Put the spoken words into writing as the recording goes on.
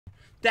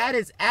That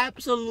is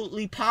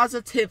absolutely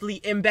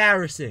positively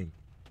embarrassing.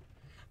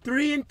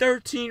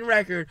 3-13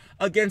 record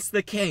against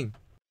the King.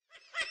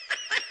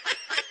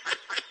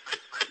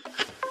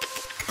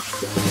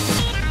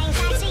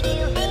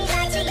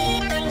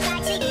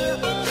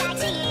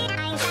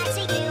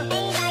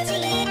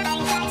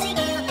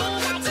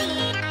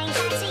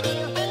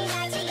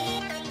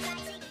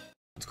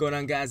 What's going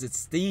on, guys? It's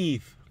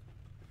Steve.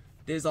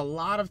 There's a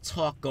lot of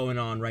talk going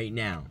on right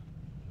now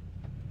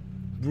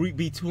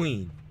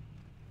between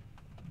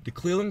the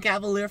Cleveland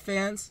Cavalier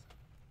fans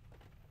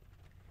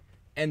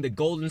and the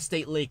Golden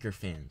State Laker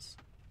fans.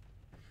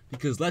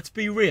 Because let's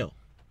be real.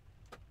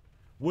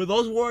 Were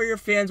those Warrior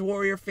fans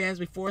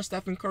before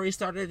Stephen Curry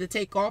started to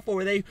take off? Or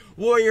were they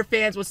Warrior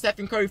fans when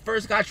Stephen Curry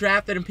first got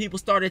drafted and people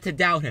started to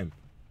doubt him?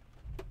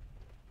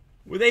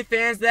 Were they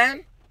fans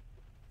then?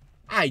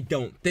 I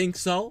don't think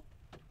so.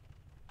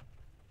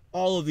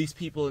 All of these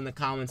people in the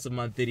comments of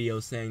my video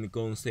saying the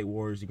Golden State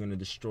Warriors are going to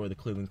destroy the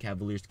Cleveland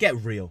Cavaliers. Get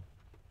real.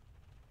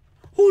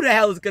 Who the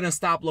hell is going to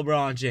stop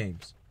LeBron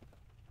James?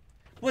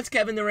 What's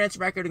Kevin Durant's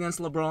record against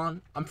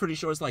LeBron? I'm pretty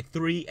sure it's like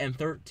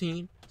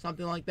 3-13.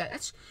 Something like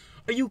that.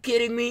 Are you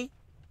kidding me?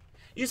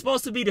 You're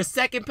supposed to be the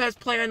second best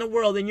player in the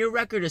world and your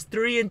record is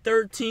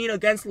 3-13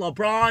 against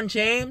LeBron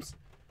James?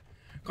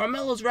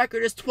 Carmelo's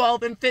record is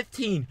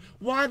 12-15.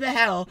 Why the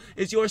hell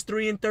is yours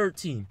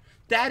 3-13?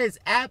 That is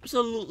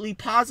absolutely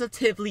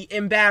positively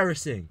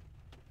embarrassing.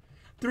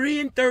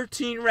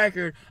 3-13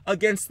 record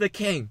against the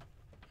King,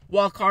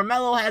 while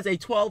Carmelo has a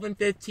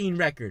 12-15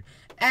 record.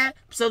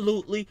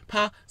 Absolutely,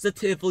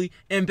 positively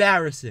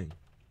embarrassing.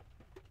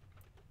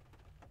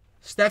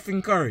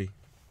 Stephen Curry,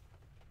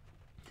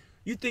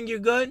 you think you're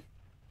good?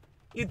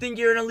 You think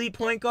you're an elite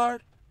point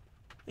guard?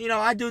 You know,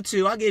 I do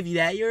too. I'll give you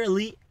that. You're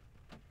elite.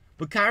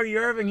 But Kyrie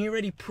Irving, he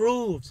already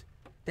proved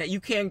that you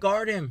can't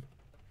guard him.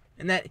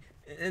 And that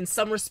in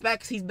some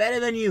respects, he's better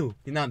than you.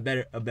 He's not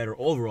a better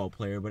overall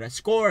player, but at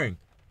scoring.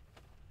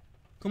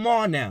 Come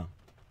on now.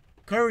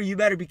 Curry, you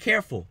better be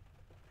careful.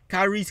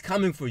 Kyrie's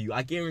coming for you.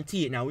 I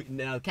guarantee it. Now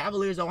the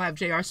Cavaliers don't have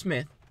J.R.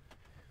 Smith.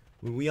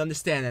 We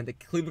understand that. The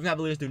Cleveland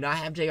Cavaliers do not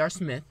have J.R.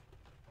 Smith.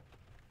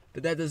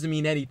 But that doesn't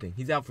mean anything.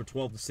 He's out for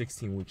 12 to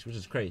 16 weeks, which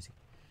is crazy.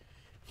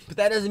 But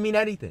that doesn't mean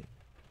anything.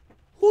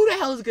 Who the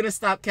hell is going to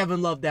stop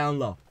Kevin Love down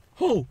low?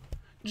 Who?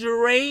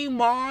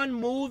 Draymond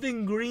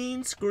moving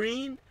green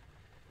screen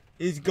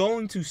is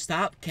going to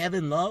stop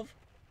Kevin Love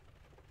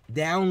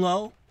down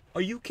low?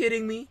 Are you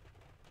kidding me?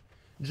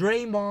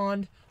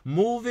 Draymond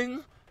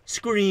moving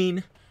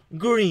screen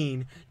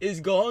green is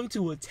going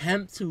to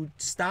attempt to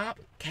stop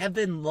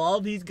Kevin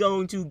Love. He's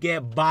going to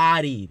get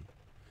bodied.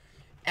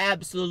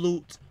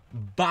 Absolute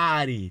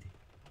bodied.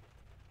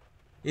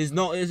 This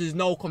is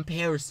no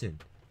comparison.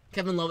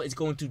 Kevin Love is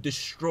going to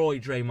destroy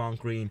Draymond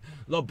Green.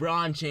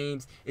 LeBron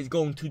James is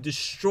going to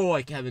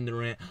destroy Kevin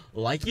Durant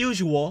like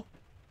usual.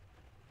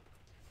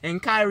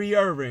 And Kyrie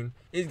Irving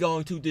is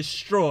going to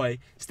destroy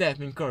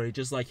Stephen Curry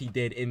just like he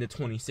did in the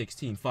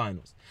 2016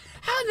 finals.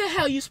 How the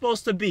hell are you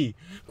supposed to be,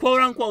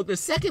 quote-unquote, the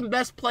second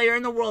best player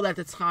in the world at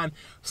the time?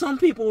 Some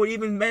people were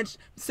even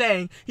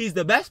saying he's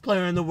the best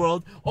player in the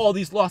world. All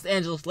these Los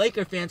Angeles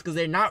Laker fans, because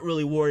they're not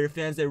really Warrior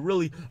fans. They're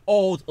really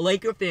old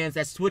Laker fans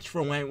that switched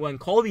from when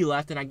Kobe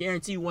left. And I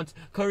guarantee you once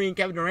Curry and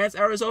Kevin Durant's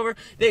era is over,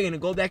 they're going to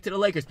go back to the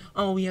Lakers.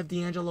 Oh, we have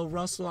D'Angelo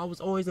Russell. I was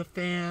always a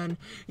fan.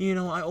 You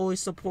know, I always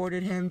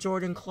supported him.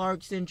 Jordan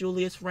Clarkson,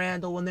 Julius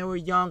Randle, when they were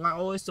young, I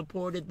always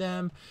supported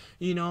them.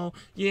 You know,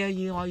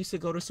 I used to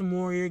go to some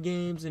Warrior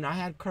games and I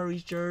had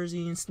Curry's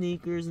jersey and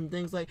sneakers and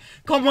things like.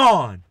 Come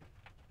on!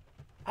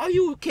 Are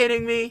you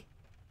kidding me?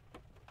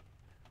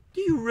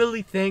 Do you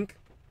really think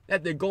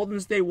that the Golden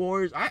State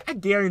Warriors, I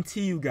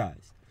guarantee you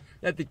guys,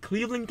 that the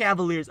Cleveland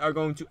Cavaliers are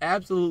going to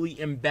absolutely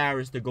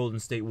embarrass the Golden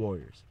State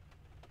Warriors?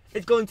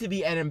 It's going to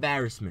be an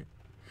embarrassment.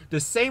 The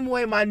same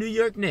way my New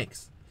York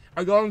Knicks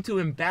are going to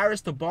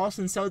embarrass the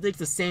Boston Celtics,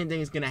 the same thing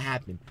is going to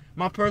happen.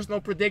 My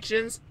personal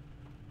predictions,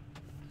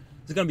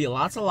 there's going to be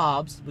lots of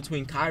lobs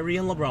between Kyrie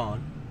and LeBron.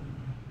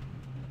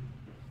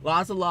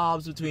 Lots of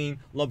lobs between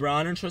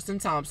LeBron and Tristan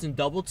Thompson,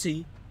 double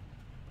T.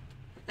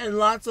 And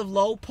lots of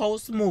low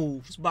post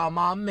moves by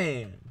my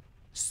man,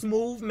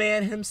 smooth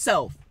man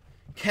himself,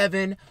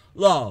 Kevin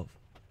Love.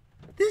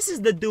 This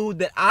is the dude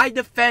that I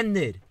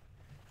defended.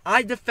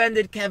 I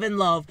defended Kevin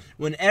Love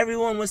when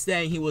everyone was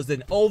saying he was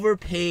an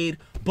overpaid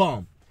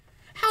bum.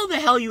 How the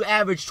hell you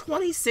average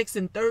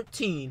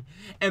 26-13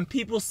 and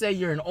people say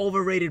you're an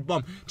overrated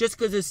bum just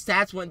because his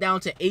stats went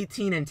down to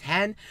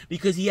 18-10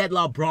 because he had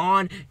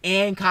LeBron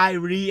and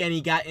Kyrie and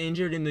he got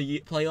injured in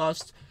the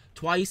playoffs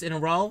twice in a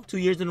row, 2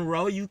 years in a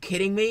row? Are you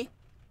kidding me?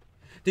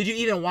 Did you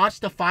even watch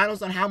the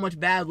finals on how much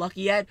bad luck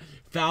he had?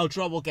 Foul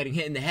trouble, getting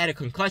hit in the head, a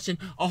concussion,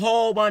 a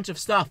whole bunch of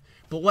stuff.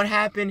 But what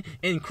happened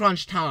in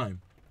crunch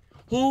time?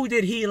 Who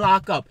did he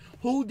lock up?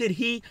 Who did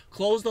he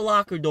close the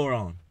locker door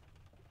on?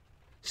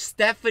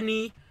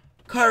 Stephanie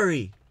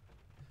Curry.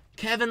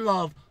 Kevin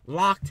Love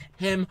locked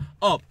him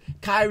up.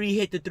 Kyrie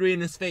hit the three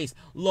in his face.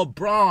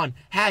 LeBron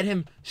had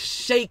him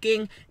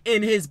shaking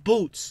in his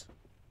boots.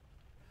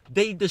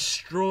 They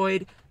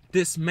destroyed,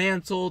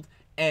 dismantled,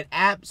 and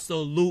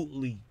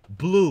absolutely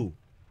blew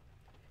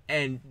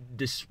and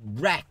just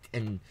wrecked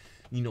and,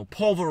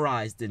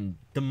 pulverized and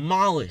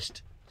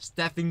demolished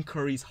Stephen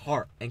Curry's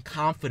heart and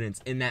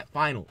confidence in that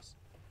finals.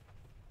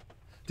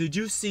 Did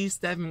you see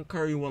Stephen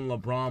Curry when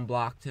LeBron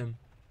blocked him?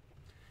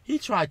 He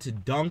tried to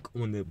dunk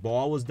when the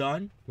ball was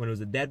done, when it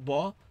was a dead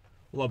ball.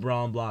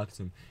 LeBron blocks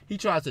him. He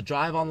tries to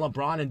drive on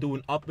LeBron and do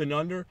an up and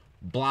under,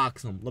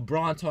 blocks him.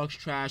 LeBron talks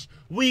trash.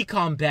 We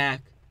come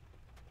back.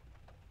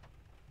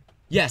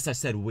 Yes, I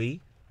said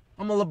we.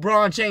 I'm a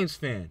LeBron James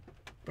fan,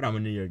 but I'm a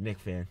New York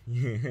Knicks fan.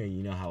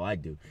 You know how I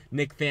do.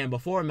 Knicks fan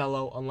before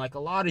Melo, unlike a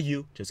lot of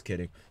you. Just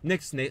kidding.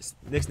 Knicks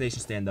Nation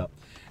stand up.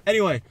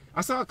 Anyway,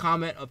 I saw a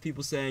comment of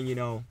people saying,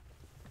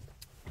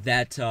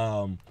 that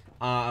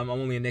I'm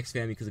only a Knicks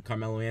fan because of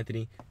Carmelo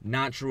Anthony.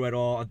 Not true at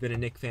all. I've been a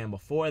Knicks fan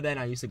before then.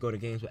 I used to go to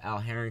games with Al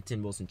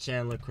Harrington, Wilson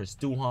Chandler, Chris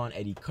Duhon,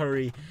 Eddie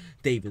Curry,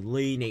 David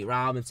Lee, Nate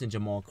Robinson,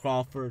 Jamal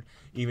Crawford,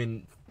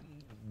 even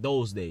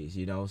those days,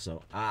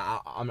 So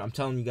I'm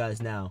telling you guys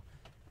now,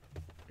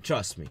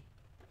 trust me.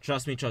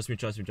 Trust me.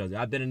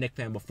 I've been a Knicks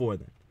fan before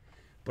then.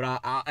 But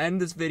I'll end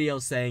this video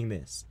saying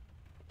this.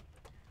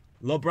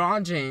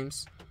 LeBron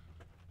James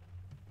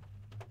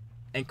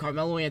and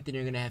Carmelo Anthony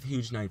are going to have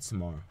huge nights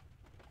tomorrow.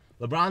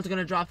 LeBron's going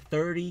to drop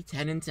 30,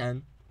 10, and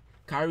 10.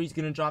 Kyrie's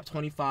going to drop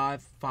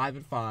 25, 5,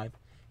 and 5.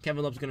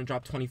 Kevin Love's going to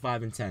drop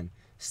 25 and 10.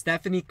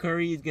 Stephanie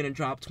Curry is going to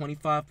drop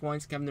 25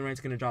 points. Kevin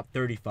Durant's going to drop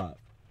 35.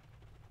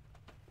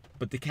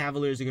 But the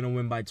Cavaliers are going to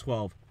win by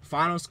 12.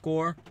 Final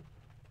score,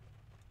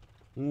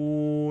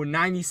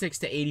 96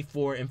 to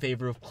 84 in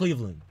favor of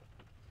Cleveland.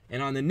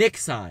 And on the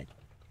Knicks side,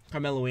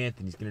 Carmelo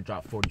Anthony's going to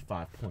drop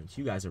 45 points.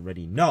 You guys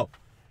already know.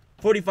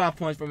 45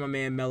 points for my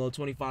man Melo,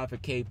 25 for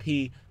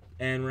KP,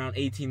 and around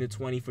 18 to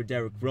 20 for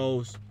Derrick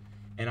Rose.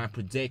 And I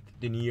predict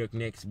the New York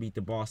Knicks beat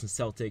the Boston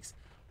Celtics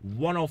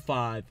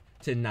 105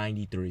 to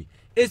 93.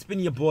 It's been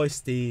your boy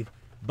Steve.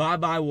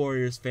 Bye-bye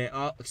Warriors fan.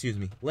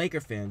 Laker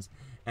fans.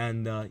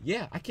 And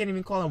yeah, I can't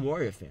even call them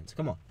Warrior fans.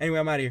 Come on. Anyway,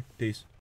 I'm out of here. Peace.